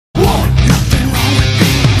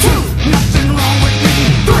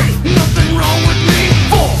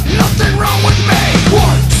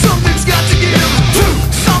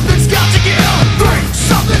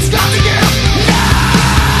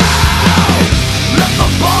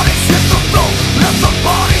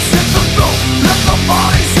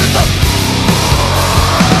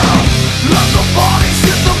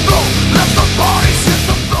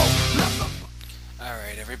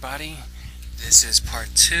this is part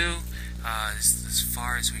 2. As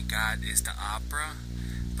far as we got is the opera,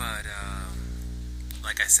 but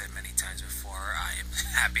like I said many times before, I am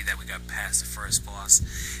happy that we got past the first boss,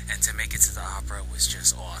 and to make it to the opera was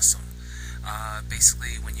just awesome.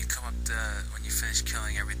 Basically, when you finish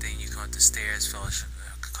killing everything, you come up the stairs, finish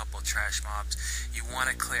a couple of trash mobs. You want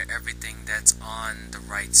to clear everything that's on the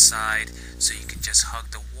right side, so you can just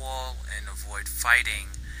hug the wall and avoid fighting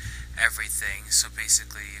everything. So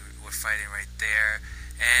basically, we're fighting right there,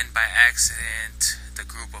 and by accident, the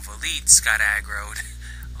group of elites got aggroed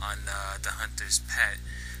on the hunter's pet.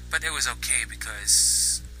 But it was okay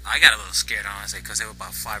because I got a little scared, honestly, because there were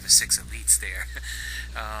about 5 or 6 elites there.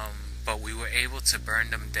 But we were able to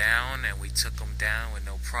burn them down, and we took them down with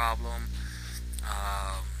no problem.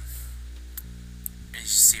 As you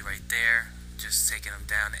see right there, just taking them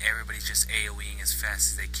down. Everybody's just AoEing as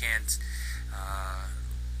fast as they can.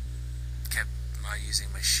 Kept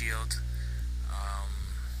using my shield,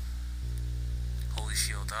 holy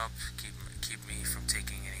shield up, keep me from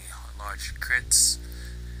taking any large crits.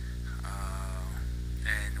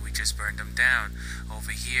 And we just burned them down.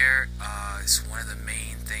 Over here is one of the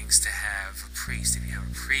main things to have a priest. If you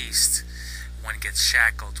have a priest, one gets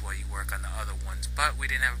shackled while you work on the other ones. But we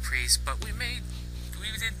didn't have a priest, but we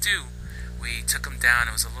did do. We took them down.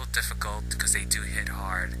 It was a little difficult because they do hit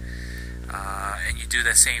hard. And you do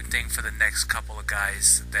the same thing for the next couple of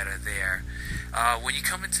guys that are there. When you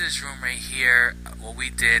come into this room right here, what we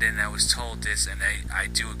did, and I was told this, and I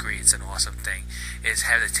do agree, it's an awesome thing, is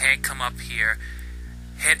have the tank come up here,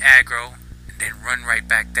 hit aggro, and then run right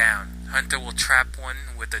back down. Hunter will trap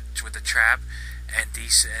one with a trap, and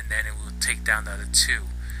then it will take down the other 2.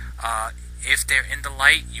 If they're in the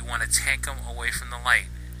light, you want to tank them away from the light.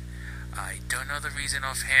 I don't know the reason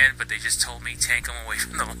offhand, but they just told me tank them away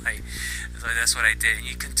from the light. So that's what I did. And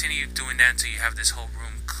you continue doing that until you have this whole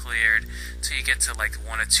room cleared, till you get to like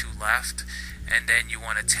 1 or 2 left, and then you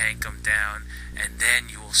want to tank them down, and then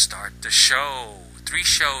you will start the show. 3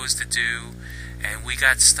 shows to do, and we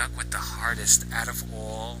got stuck with the hardest out of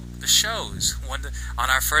all the shows on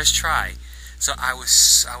our first try. So I was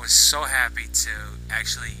so happy to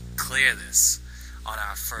actually clear this on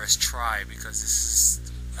our first try, because this is,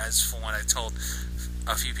 as for what I told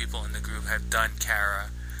a few people in the group have done Kara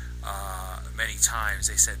many times,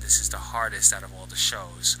 they said this is the hardest out of all the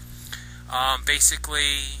shows.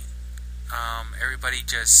 Basically, everybody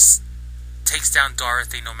just takes down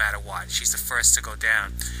Dorothy no matter what. She's the first to go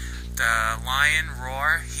down. The lion,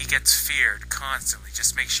 Roar, he gets feared constantly.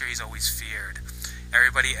 Just make sure he's always feared.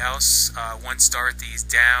 Everybody else, once Dorothy's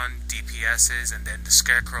down, DPS's, and then the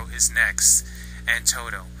Scarecrow is next, and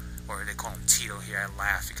Toto. Or they call him Tito here. I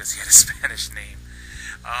laugh because he had a Spanish name.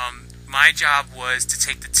 My job was to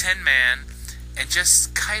take the Tin Man and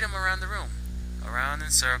just kite him around the room. Around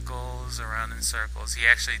in circles. He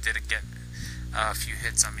actually did get a few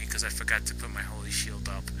hits on me because I forgot to put my holy shield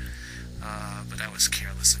up. But that was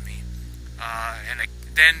careless of me.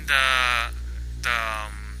 Then the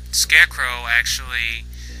Scarecrow actually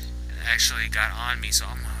got on me, so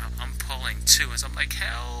I'm pulling too. As I'm like,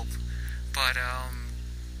 help! But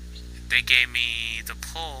they gave me the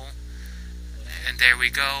pull, and there we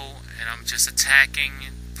go. And I'm just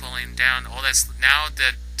attacking, pulling down. All that's now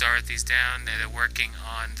that Dorothy's down. They're working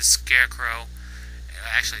on the Scarecrow.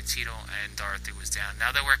 Actually, Tito and Dorothy was down.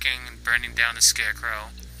 Now they're working, burning down the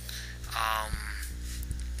Scarecrow.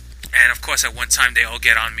 And of course, at one time they all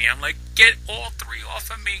get on me. I'm like, get all 3 off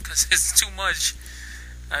of me because it's too much.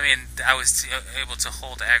 I mean, I was able to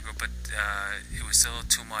hold aggro, but it was still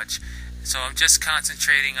too much. So I'm just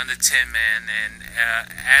concentrating on the Tin Man, and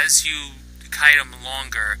as you kite him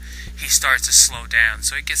longer, he starts to slow down,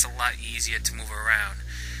 so it gets a lot easier to move around.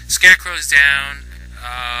 Scarecrow's down,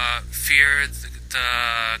 Fear,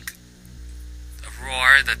 the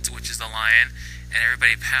Roar, which is the lion, and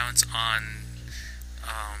everybody pounds on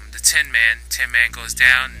the Tin Man. Tin Man goes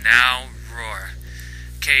down, now Roar.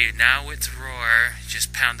 Okay, now with Roar,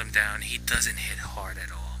 just pound him down. He doesn't hit hard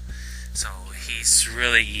at all, so he's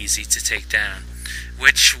really easy to take down,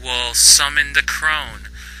 which will summon the Crone.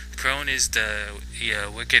 Crone is the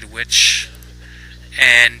wicked witch,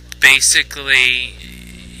 and basically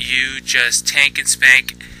you just tank and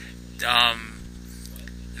spank. The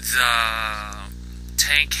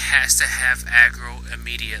tank has to have aggro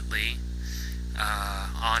immediately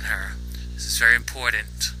on her. This is very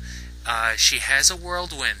important. She has a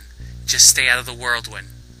whirlwind. Just stay out of the whirlwind.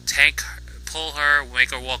 Tank, pull her,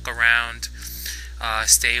 make her walk around.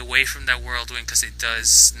 Stay away from that whirlwind because it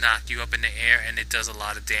does knock you up in the air and it does a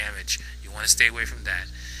lot of damage. You want to stay away from that.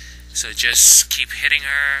 So just keep hitting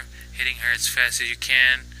her as fast as you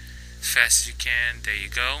can. There you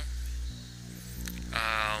go.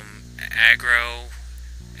 aggro,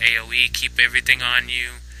 AoE, keep everything on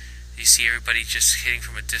you. You see everybody just hitting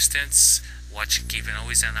from a distance, watching, keeping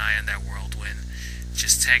always an eye on that whirlwind.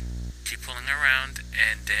 Just keep pulling around,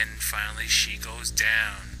 and then finally she goes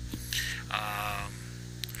down.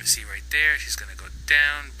 You see right there, she's gonna go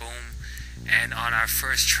down, boom. And on our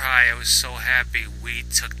first try, I was so happy we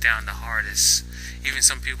took down the hardest. Even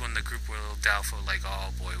some people in the group were a little doubtful, like, oh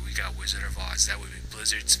boy, we got Wizard of Oz. That would be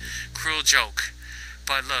Blizzard's cruel joke.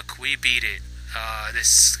 But look, we beat it.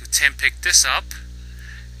 Tim picked this up,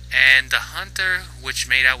 and the hunter, which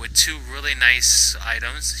made out with 2 really nice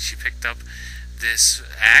items, she picked up this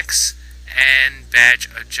axe and Badge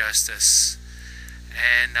of Justice.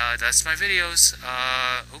 And that's my videos.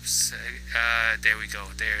 There we go.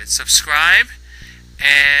 There, subscribe,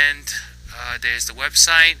 and there's the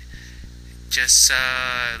website. Just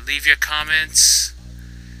leave your comments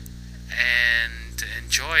and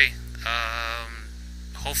enjoy.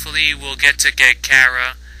 Hopefully we'll get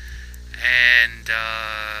Kara, and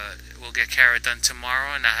we'll get Kara done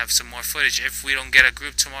tomorrow, and I'll have some more footage. If we don't get a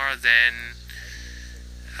group tomorrow, then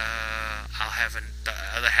I'll have the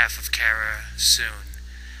other half of Kara soon.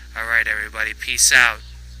 Alright everybody, peace out.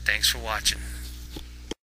 Thanks for watching.